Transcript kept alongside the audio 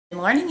Good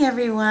morning,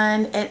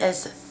 everyone. It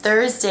is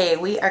Thursday.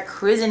 We are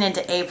cruising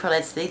into April.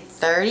 It's the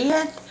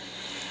 30th.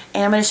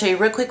 And I'm going to show you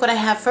real quick what I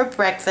have for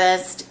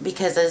breakfast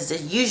because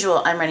as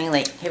usual, I'm running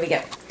late. Here we go.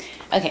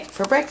 Okay,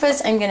 for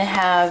breakfast, I'm going to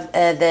have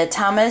the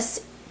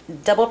Thomas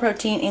double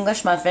protein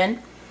English muffin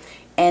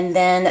and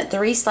then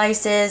 3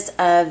 slices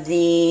of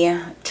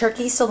the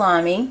turkey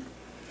salami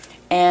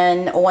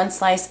and 1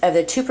 slice of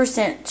the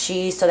 2%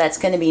 cheese. So that's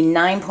going to be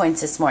 9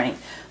 points this morning.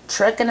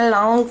 Trucking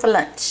along for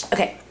lunch.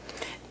 Okay.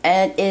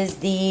 And is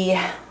the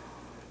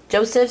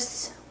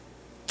Joseph's,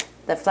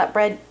 the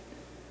flatbread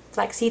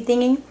flaxseed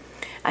thingy.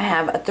 I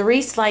have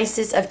 3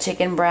 slices of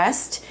chicken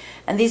breast.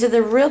 And these are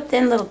the real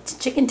thin little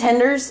chicken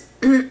tenders.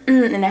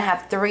 And I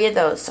have 3 of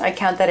those. So I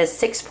count that as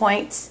 6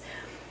 points.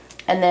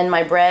 And then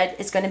my bread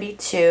is going to be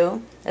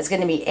 2. That's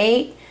going to be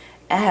 8.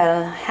 I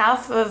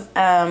have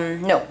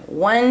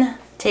 1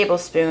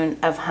 tablespoon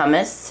of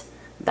hummus.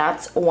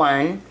 That's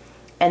 1.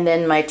 And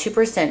then my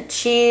 2%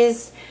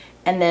 cheese.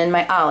 And then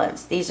my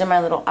olives. These are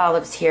my little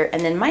olives here.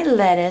 And then my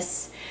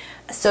lettuce.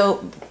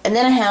 So, and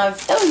then I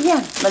have, oh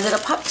yeah, my little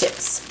pop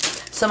chips.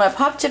 So my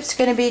pop chips are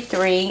going to be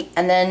 3.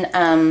 And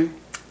then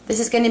this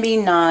is going to be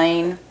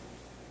 9.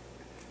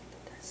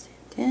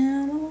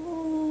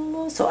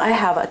 So I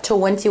have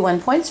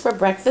 21 points for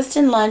breakfast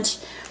and lunch.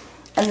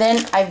 And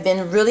then I've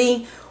been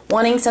really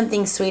wanting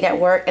something sweet at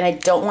work and I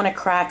don't want to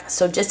crack.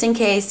 So just in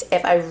case,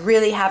 if I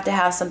really have to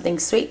have something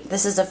sweet,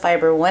 this is a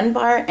Fiber One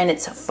bar and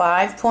it's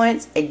 5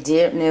 points. I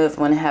didn't know if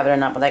I want to have it or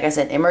not, but like I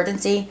said,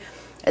 emergency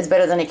is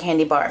better than a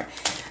candy bar.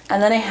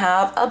 And then I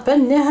have a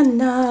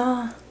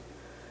banana.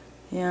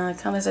 Yeah, I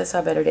kind of said I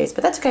saw better days,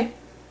 but that's okay.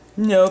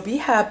 No, be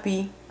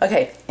happy.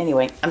 Okay,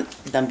 anyway, I'm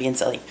done being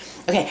silly.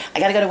 Okay, I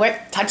gotta go to work.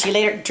 Talk to you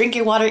later. Drink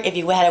your water if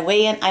you had a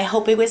weigh-in. I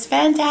hope it was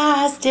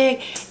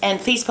fantastic. And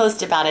please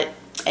post about it.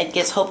 It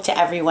gives hope to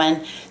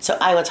everyone. So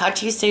I will talk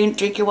to you soon.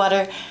 Drink your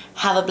water.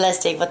 Have a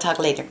blessed day. We'll talk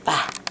later.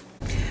 Bye.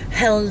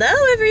 Hello,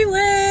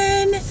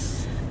 everyone.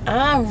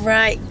 All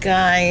right,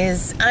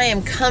 guys. I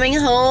am coming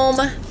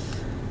home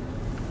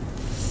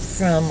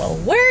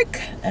from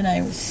work, and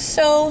I'm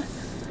so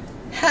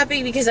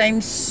happy because I'm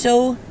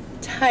so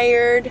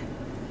tired.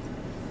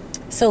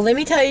 So let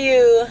me tell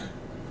you,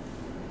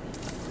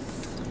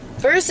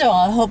 first of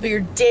all, I hope your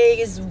day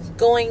is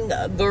going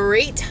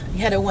great.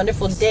 You had a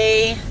wonderful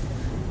day.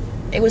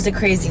 It was a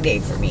crazy day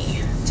for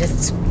me.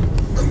 Just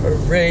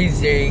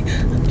crazy.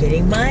 I'm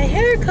getting my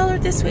hair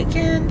colored this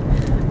weekend.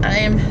 I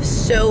am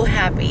so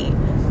happy.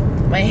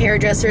 My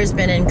hairdresser has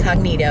been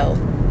incognito.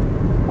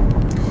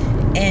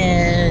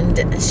 And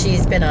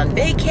she's been on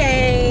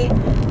vacay.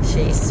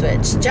 She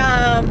switched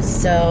jobs.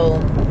 So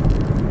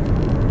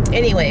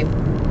anyway,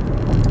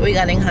 we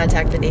got in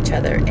contact with each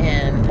other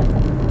and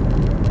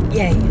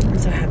yay, I'm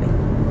so happy.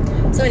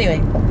 So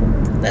anyway,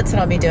 that's what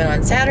I'll be doing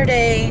on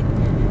Saturday.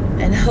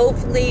 And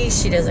hopefully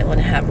she doesn't want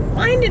to have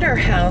wine in her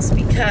house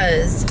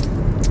because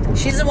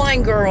she's a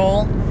wine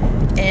girl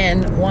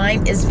and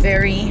wine is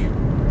very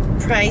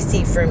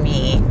pricey for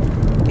me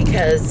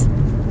because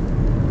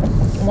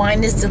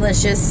wine is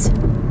delicious.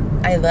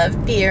 I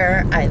love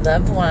beer. I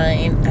love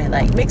wine. I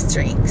like mixed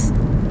drinks.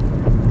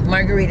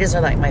 Margaritas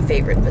are like my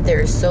favorite, but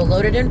they're so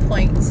loaded in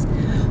points.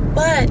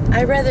 But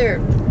I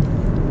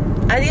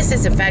guess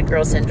it's a fat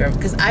girl syndrome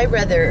because I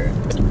rather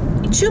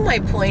chew my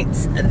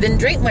points than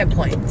drink my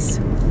points.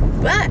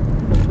 But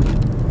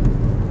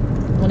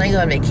when I go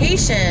on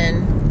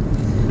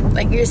vacation,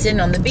 like you're sitting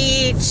on the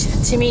beach,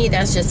 to me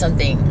that's just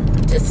something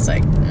just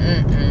like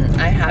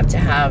I have to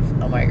have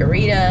a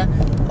margarita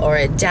or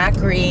a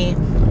daiquiri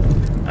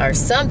or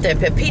something.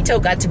 Pepito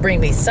got to bring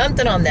me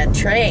something on that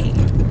tray,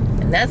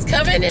 and that's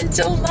coming in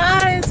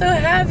July. I'm so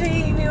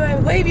happy, my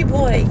baby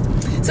boy.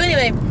 So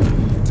anyway,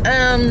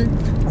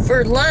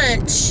 for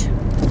lunch,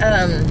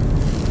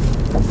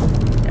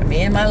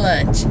 me and my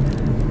lunch.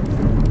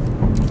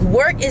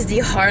 Work is the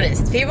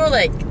hardest. People are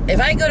like, if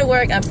I go to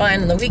work, I'm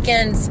fine. On the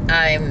weekends,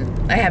 I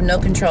have no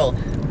control.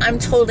 I'm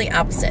totally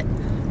opposite.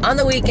 On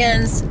the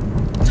weekends,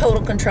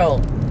 total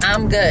control.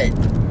 I'm good.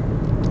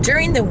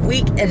 During the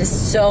week, it is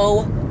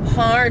so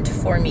hard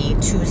for me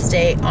to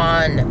stay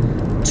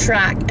on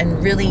track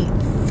and really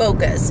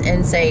focus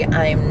and say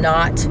I'm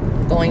not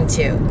going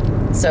to.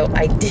 So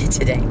I did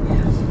today.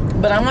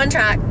 But I'm on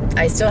track.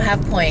 I still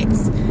have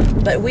points.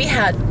 But we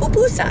had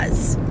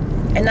pupusas.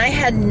 And I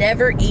had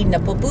never eaten a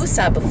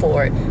pupusa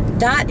before.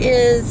 That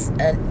is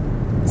an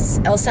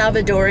El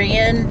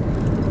Salvadorian,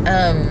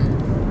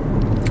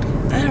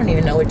 I don't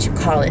even know what you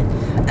call it.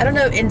 I don't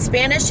know, in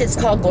Spanish it's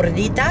called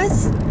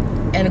gorditas.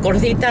 And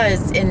gordita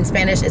is, in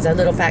Spanish, is a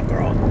little fat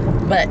girl.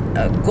 But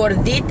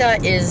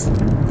gordita is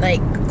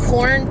like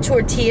corn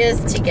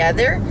tortillas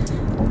together.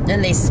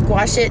 And they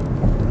squash it.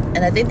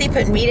 And I think they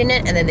put meat in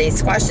it. And then they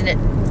squash it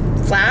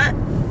flat.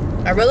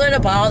 I roll it in a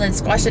ball and then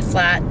squash it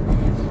flat.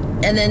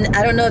 And then,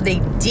 I don't know if they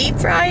deep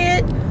fry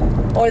it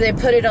or they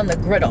put it on the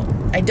griddle.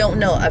 I don't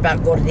know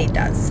about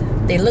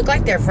gorditas. They look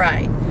like they're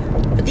fried.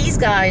 But these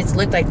guys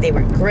look like they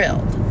were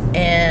grilled.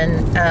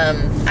 And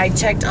I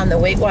checked on the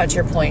Weight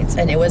Watcher points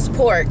and it was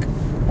pork.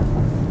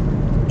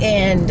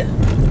 And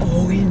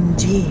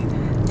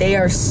OMG, They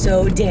are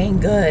so dang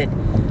good.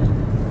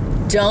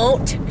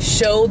 Don't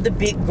show the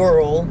big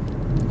girl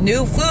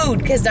new food,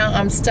 because now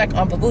I'm stuck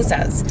on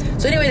pupusas.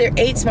 So anyway, they're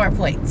 8 smart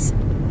points.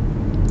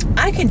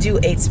 I can do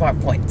 8 smart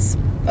points.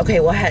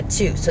 Okay, well, I had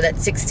 2, so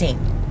that's 16.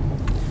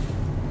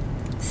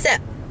 So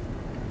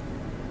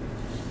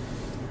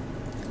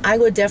I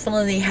would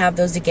definitely have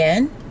those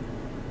again.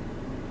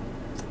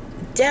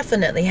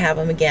 Definitely have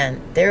them again.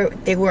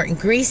 They weren't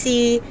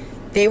greasy.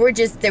 They were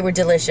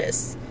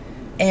delicious.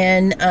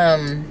 And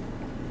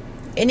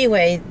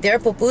anyway, their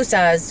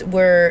pupusas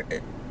were,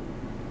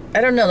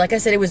 I don't know, like I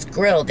said, it was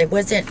grilled. It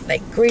wasn't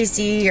like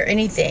greasy or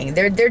anything.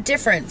 They're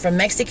different from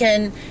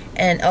Mexican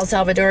and El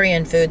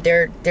Salvadorian food.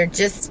 They're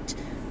just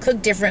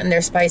cooked different, and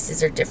their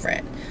spices are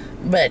different.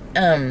 But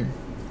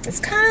it's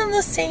kind of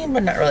the same,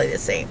 but not really the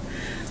same.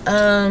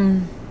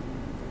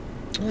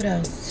 What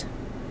else?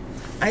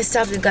 I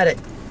stopped and got a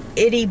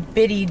itty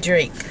bitty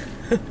drink.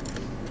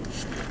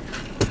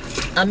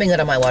 I've been good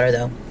on my water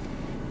though.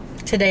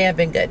 Today I've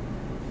been good.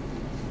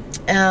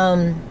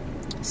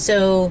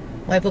 So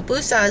my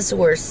pupusas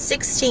were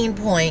 16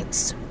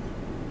 points.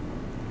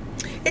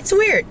 It's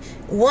weird.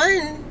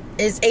 1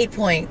 is 8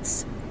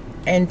 points,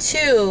 and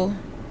 2,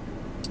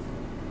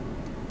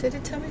 did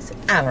it tell me so?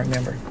 I don't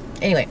remember.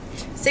 Anyway,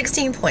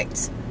 16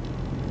 points.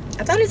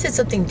 I thought it said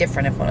something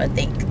different if I want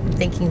to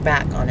thinking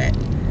back on it.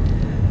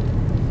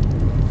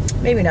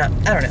 Maybe not.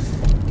 I don't know.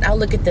 I'll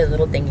look at the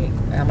little thingy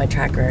on my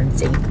tracker and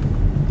see.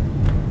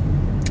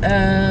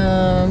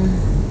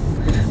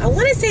 I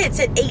want to say it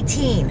said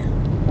 18.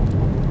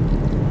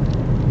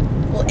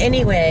 Well,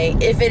 anyway,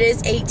 if it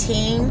is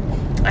 18,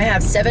 I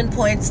have 7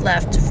 points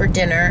left for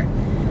dinner,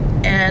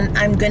 and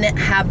I'm going to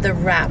have the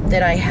wrap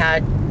that I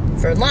had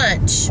for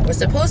lunch, was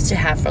supposed to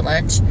have for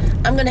lunch.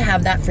 I'm going to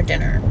have that for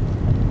dinner.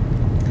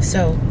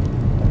 So,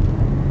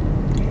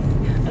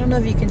 I don't know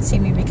if you can see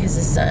me because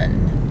of the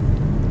sun.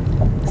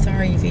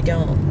 Sorry if you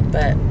don't,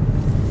 but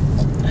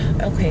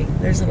okay,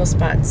 there's little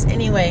spots.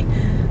 Anyway,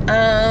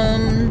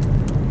 I'm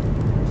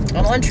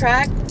on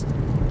track.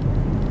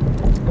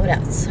 What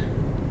else?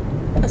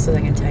 What else was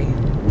I gonna tell you?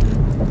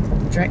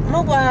 Drank my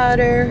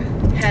water,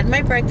 had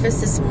my breakfast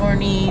this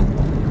morning.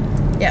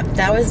 Yep,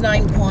 that was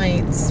 9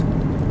 points.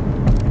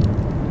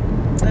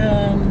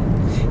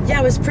 Yeah,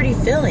 it was pretty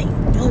filling.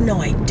 Oh no,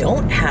 I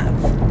don't have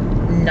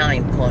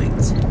 9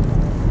 points.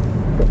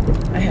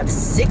 I have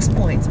 6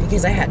 points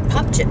because I had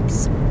pop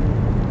chips.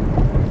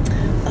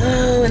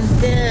 Oh, and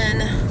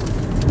then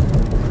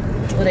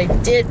what I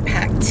did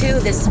pack too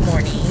this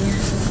morning.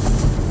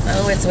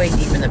 Oh, it's way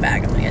deep in the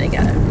bag. I'm gonna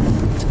get it.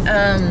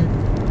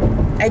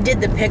 I did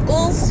the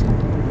pickles. It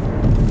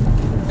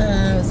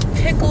was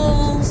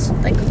pickles,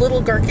 like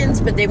little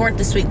gherkins, but they weren't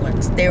the sweet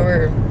ones. They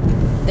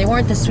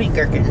weren't the sweet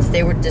gherkins.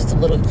 They were just the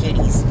little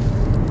cuties.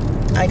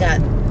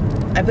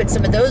 I put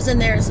some of those in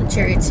there, some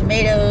cherry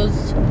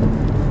tomatoes,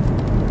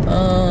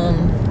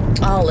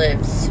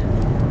 olives.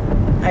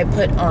 I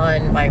put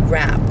on my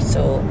wrap,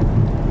 so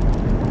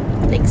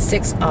I think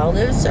 6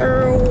 olives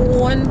are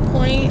 1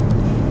 point.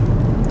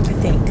 I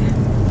think.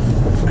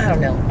 I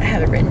don't know. I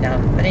have it written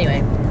down, but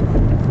anyway.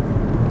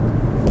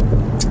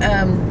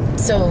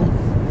 So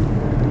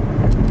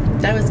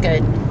that was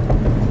good.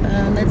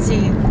 Let's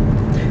see.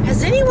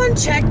 Has anyone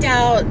checked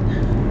out,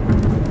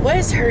 what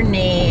is her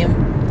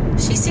name?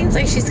 She seems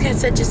like she's got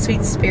such a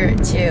sweet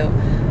spirit too.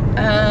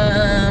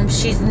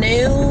 She's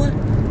new.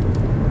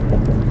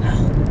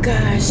 Oh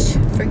gosh,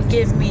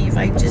 forgive me if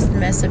I just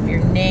mess up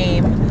your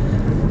name.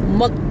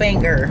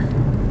 Mukbanger.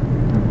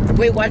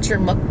 Weight Watcher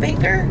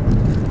Mukbanger?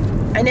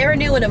 I never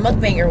knew what a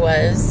mukbanger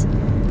was,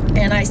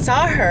 and I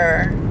saw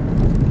her,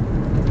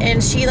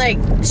 and she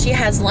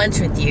has lunch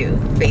with you,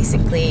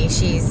 basically.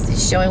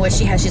 She's showing what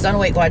she has. She's on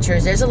Weight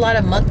Watchers. There's a lot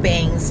of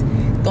mukbangs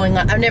going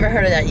on. I've never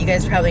heard of that. You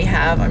guys probably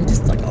have. I'm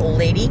just like an old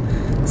lady.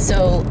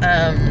 So,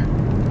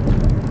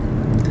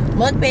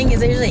 mukbang is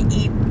they usually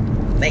eat,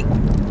 like,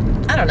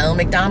 I don't know,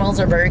 McDonald's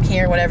or Burger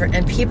King or whatever,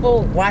 and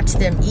people watch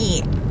them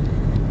eat.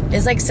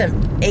 It's like some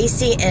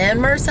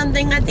ACM or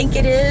something, I think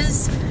it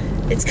is.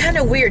 It's kind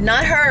of weird.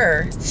 Not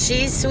her.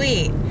 She's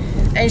sweet.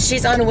 And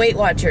she's on Weight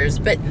Watchers.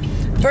 But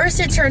first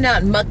it turned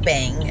out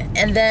mukbang.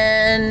 And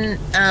then,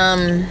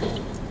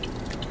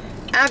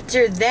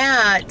 after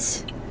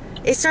that,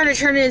 it started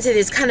turning into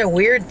this kind of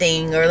weird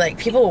thing, or like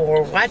people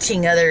were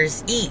watching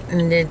others eat,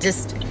 and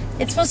it's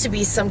supposed to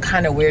be some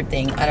kind of weird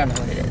thing. I don't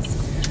know what it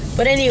is.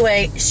 But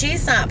anyway,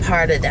 she's not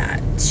part of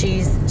that.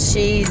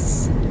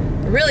 She's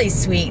really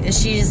sweet, and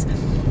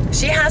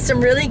she has some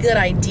really good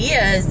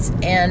ideas,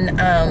 and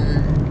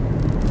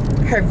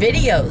her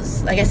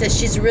videos, like I said,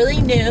 she's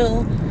really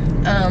new.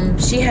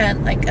 She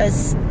had like I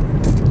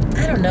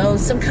don't know,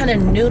 some kind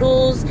of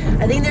noodles.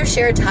 I think they're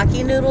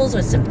shirataki noodles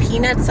with some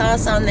peanut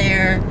sauce on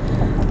there.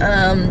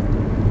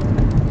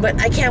 But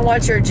I can't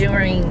watch her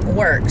during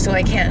work, so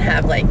I can't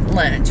have like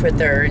lunch with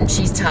her, and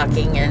she's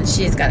talking, and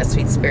she's got a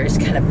sweet spirit. She's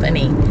kind of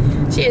funny.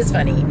 She is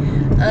funny.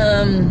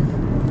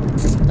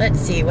 Let's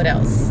see, what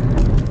else?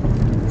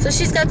 So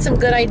she's got some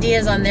good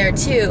ideas on there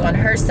too, on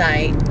her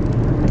site.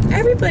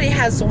 Everybody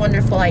has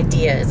wonderful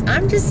ideas.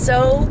 I'm just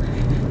so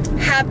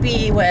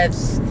happy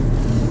with.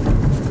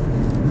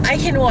 I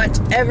can watch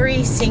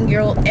every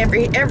singer.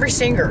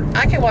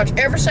 I can watch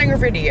every single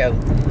video.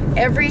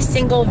 Every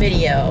single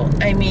video.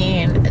 I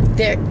mean,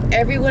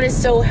 everyone is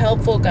so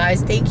helpful,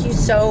 guys. Thank you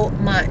so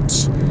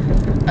much.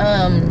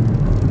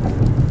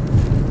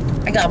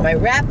 I got my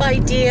rap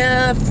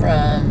idea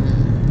from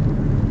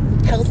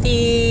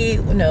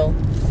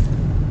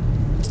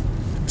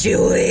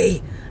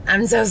Julie.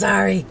 I'm so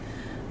sorry.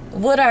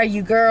 What are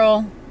you,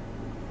 girl?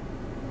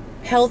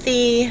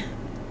 Healthy.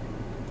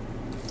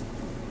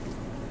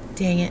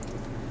 Dang it.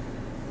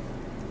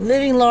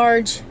 Living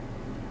Large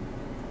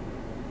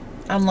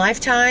on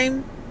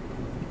Lifetime.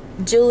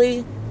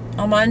 Julie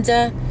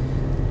Almanza.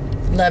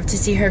 Love to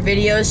see her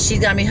videos. She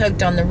got me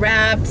hooked on the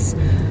raps.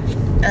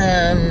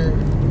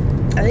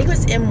 I think it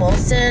was M.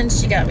 Wilson.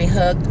 She got me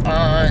hooked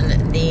on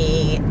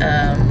the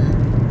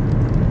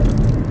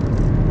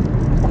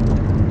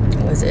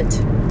what was it?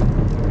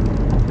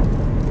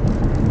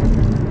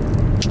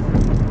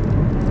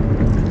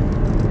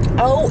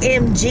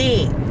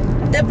 OMG.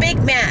 The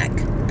Big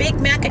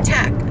Mac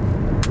attack.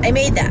 I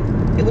made that.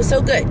 It was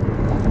so good.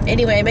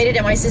 Anyway, I made it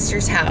at my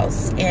sister's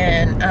house,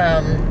 and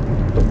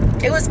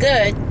it was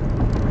good.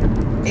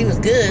 It was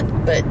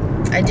good, but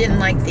I didn't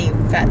like the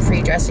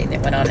fat-free dressing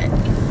that went on it.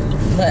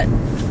 But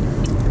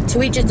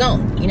to each its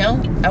own, you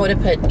know. I would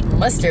have put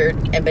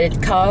mustard, but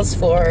it calls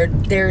for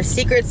their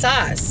secret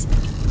sauce.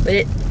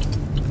 But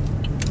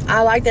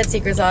I like that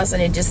secret sauce,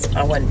 and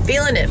I wasn't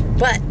feeling it.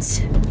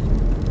 But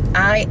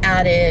I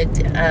added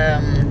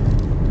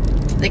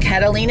the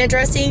Catalina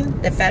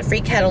dressing, the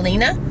fat-free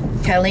Catalina.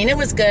 Catalina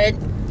was good.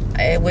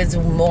 It was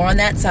more on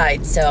that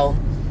side, so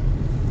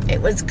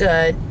it was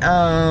good.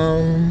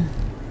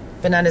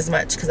 But not as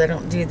much because I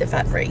don't do the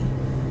fat-free.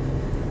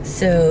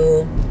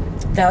 So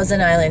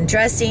Thousand Island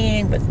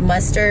dressing with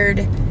mustard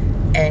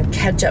and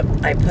ketchup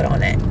I put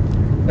on it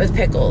with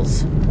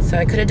pickles. So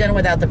I could have done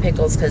without the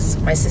pickles because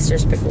my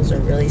sister's pickles are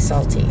really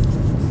salty.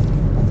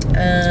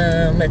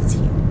 Let's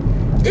see.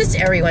 Just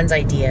everyone's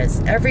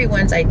ideas.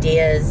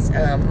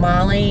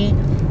 Molly,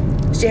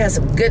 she has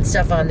some good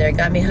stuff on there.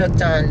 Got me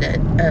hooked on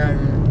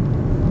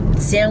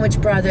Sandwich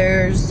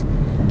Brothers.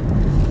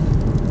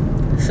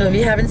 So if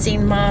you haven't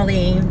seen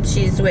Molly,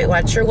 she's Weight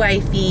Watcher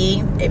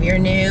Wifey. If you're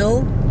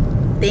new,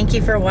 thank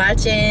you for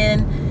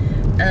watching.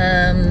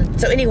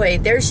 So anyway,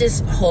 there's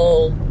just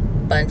whole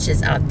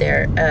bunches out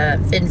there.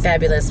 Fit and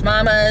Fabulous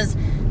Mamas.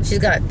 She's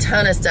got a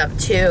ton of stuff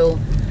too.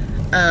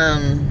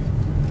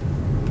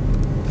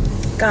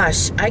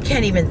 Gosh, I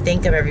can't even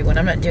think of everyone.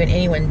 I'm not doing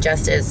anyone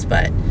justice,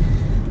 but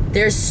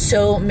there's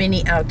so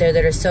many out there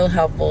that are so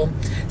helpful.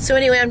 So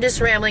anyway, I'm just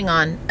rambling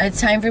on.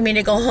 It's time for me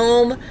to go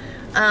home.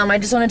 I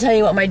just want to tell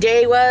you what my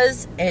day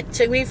was. It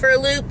took me for a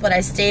loop, but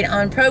I stayed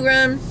on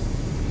program.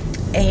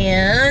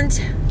 And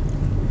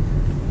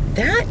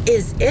that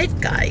is it,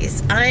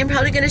 guys. I'm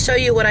probably going to show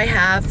you what I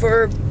have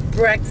for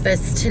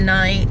breakfast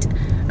tonight.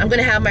 I'm going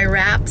to have my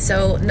wrap,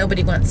 so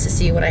nobody wants to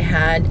see what I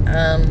had.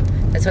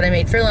 That's what I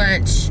made for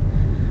lunch.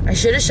 I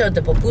should have showed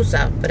the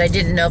pupusa, but I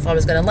didn't know if I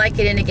was going to like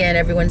it. And again,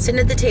 everyone's sitting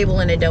at the table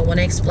and I don't want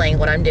to explain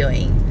what I'm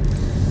doing.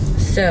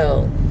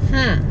 So,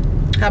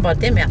 how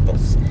about them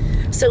apples?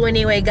 So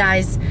anyway,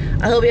 guys,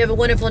 I hope you have a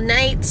wonderful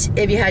night.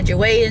 If you had your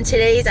weigh-in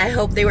today's, I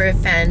hope they were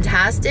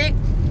fantastic.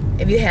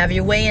 If you have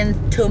your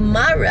weigh-in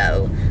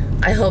tomorrow,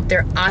 I hope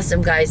they're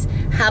awesome, guys.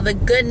 Have a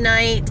good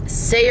night.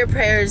 Say your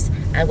prayers,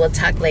 and we'll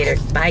talk later.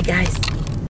 Bye, guys.